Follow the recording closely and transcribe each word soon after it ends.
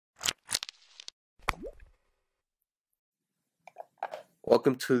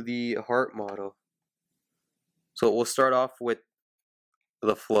Welcome to the heart model. So we'll start off with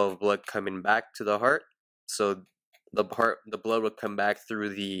the flow of blood coming back to the heart. So the blood will come back through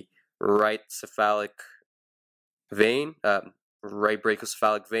the right cephalic vein, right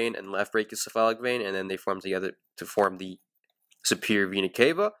brachiocephalic vein and left brachiocephalic vein, and then they form together to form the superior vena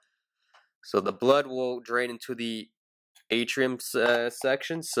cava. So the blood will drain into the atrium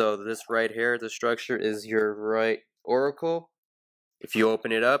section. So this right here, the structure is your right auricle. If you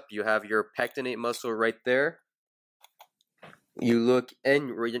open it up, you have your pectinate muscle right there. You look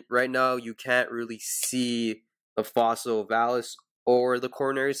in right now, you can't really see the fossa ovalis or the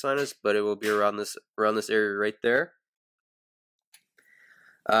coronary sinus, but it will be around this area right there.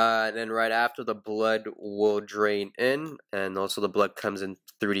 And then right after, the blood will drain in, and also the blood comes in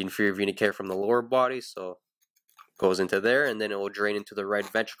through the inferior vena cava from the lower body, so it goes into there, and then it will drain into the right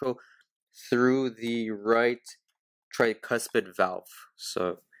ventricle through the right tricuspid valve,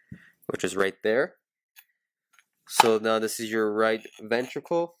 so which is right there. So now this is your right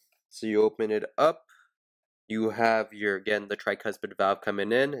ventricle. So you open it up. You have your, again, the tricuspid valve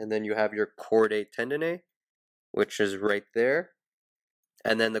coming in, and then you have your chordae tendineae, which is right there.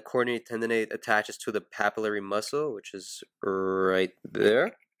 And then the chordae tendineae attaches to the papillary muscle, which is right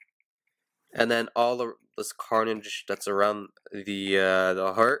there. And then all this carnage that's around the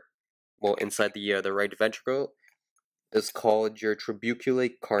heart, well, inside the right ventricle, is called your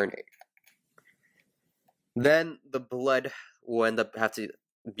trabeculate carneae. Then the blood will end up your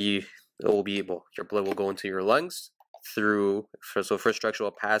blood will go into your lungs through, so first structure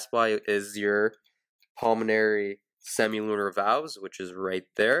will pass by is your pulmonary semilunar valves, which is right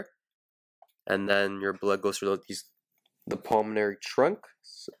there. And then your blood goes through the pulmonary trunk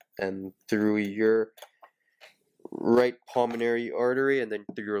and through your right pulmonary artery and then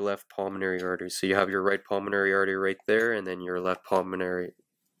through your left pulmonary artery. So you have your right pulmonary artery right there, and then your left pulmonary,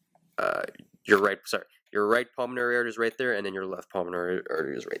 your right pulmonary artery is right there, and then your left pulmonary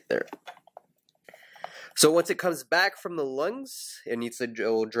artery is right there. So once it comes back from the lungs, it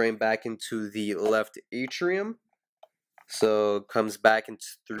will drain back into the left atrium. So it comes back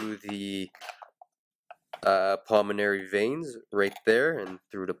through the pulmonary veins right there, and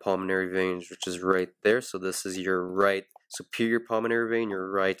through the pulmonary veins, which is right there. So this is your right superior pulmonary vein, your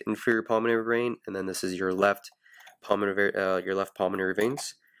right inferior pulmonary vein, and then this is your left pulmonary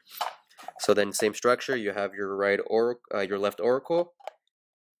veins. So then, same structure. You have your your left auricle.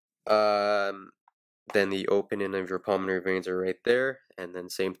 Then the opening of your pulmonary veins are right there, and then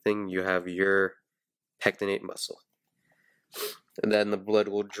same thing. You have your pectinate muscle. And then the blood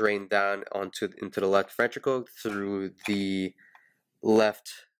will drain down into the left ventricle through the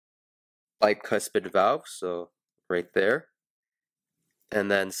left bicuspid valve, so right there.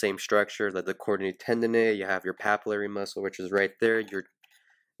 And then same structure, like the chordae tendineae, you have your papillary muscle, which is right there,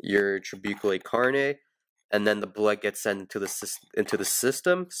 your trabeculate carneae, and then the blood gets sent into the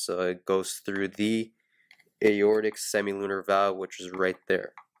system, so it goes through the aortic semilunar valve, which is right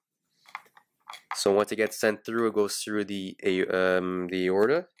there. So once it gets sent through, it goes through the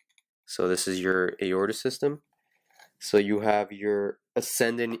aorta. So this is your aorta system. So you have your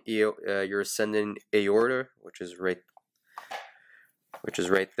ascending aorta, which is right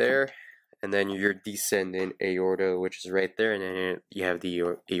there, and then your descending aorta, which is right there, and then you have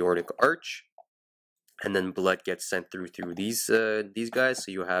the aortic arch, and then blood gets sent through these guys.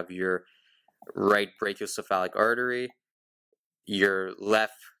 So you have your right brachiocephalic artery, your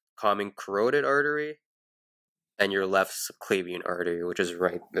left common carotid artery, and your left subclavian artery, which is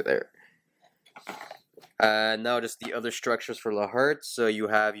right there. Now just the other structures for the heart. So you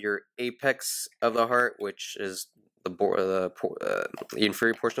have your apex of the heart, which is the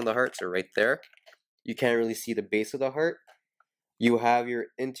inferior portion of the heart, so right there. You can't really see the base of the heart. You have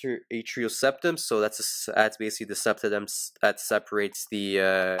your interatrial septum, so that's basically the septum that separates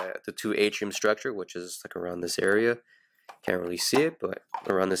the two atrium structure, which is like around this area. Can't really see it, but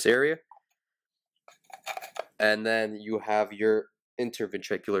around this area. And then you have your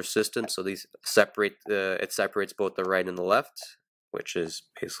interventricular system, so these it separates both the right and the left, which is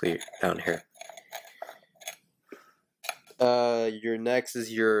basically down here. Your next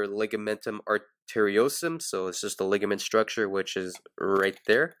is your ligamentum arteriosum, so it's just a ligament structure, which is right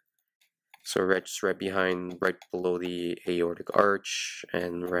there. So right below the aortic arch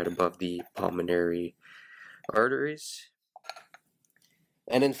and right above the pulmonary arteries.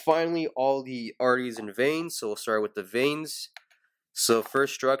 And then finally, all the arteries and veins. So we'll start with the veins. So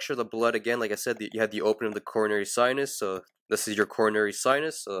first structure, the blood, again, like I said, you have the opening of the coronary sinus. So this is your coronary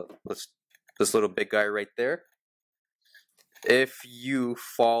sinus. So this little big guy right there. If you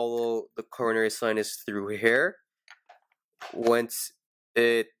follow the coronary sinus through here, once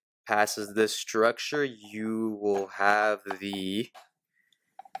it passes this structure, you will have the,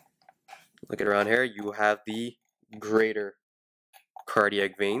 look at around here, you have the greater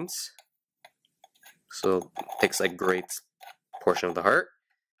cardiac veins. So it takes like great portion of the heart.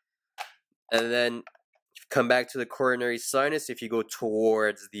 And then come back to the coronary sinus. If you go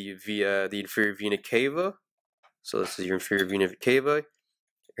towards the inferior vena cava, so this is your inferior vena cava.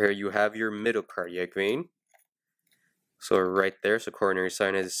 Here you have your middle cardiac vein. So right there, so coronary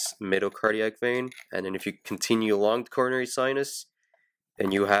sinus, middle cardiac vein. And then if you continue along the coronary sinus,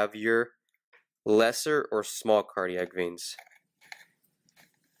 then you have your lesser or small cardiac veins.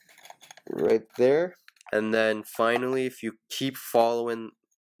 Right there. And then finally, if you keep following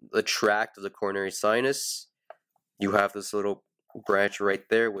the tract of the coronary sinus, you have this little branch right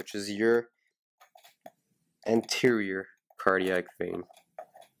there, which is your anterior cardiac vein.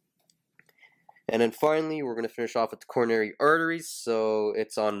 And then finally, we're going to finish off with the coronary arteries. So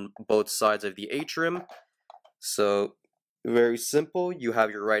it's on both sides of the atrium. So very simple. You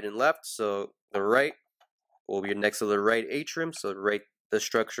have your right and left. So the right will be next to the right atrium. So the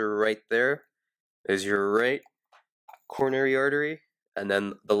structure right there is your right coronary artery. And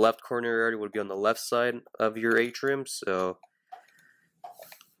then the left coronary artery would be on the left side of your atrium. So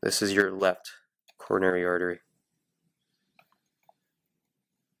this is your left coronary artery.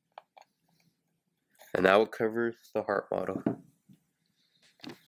 And that will cover the heart model.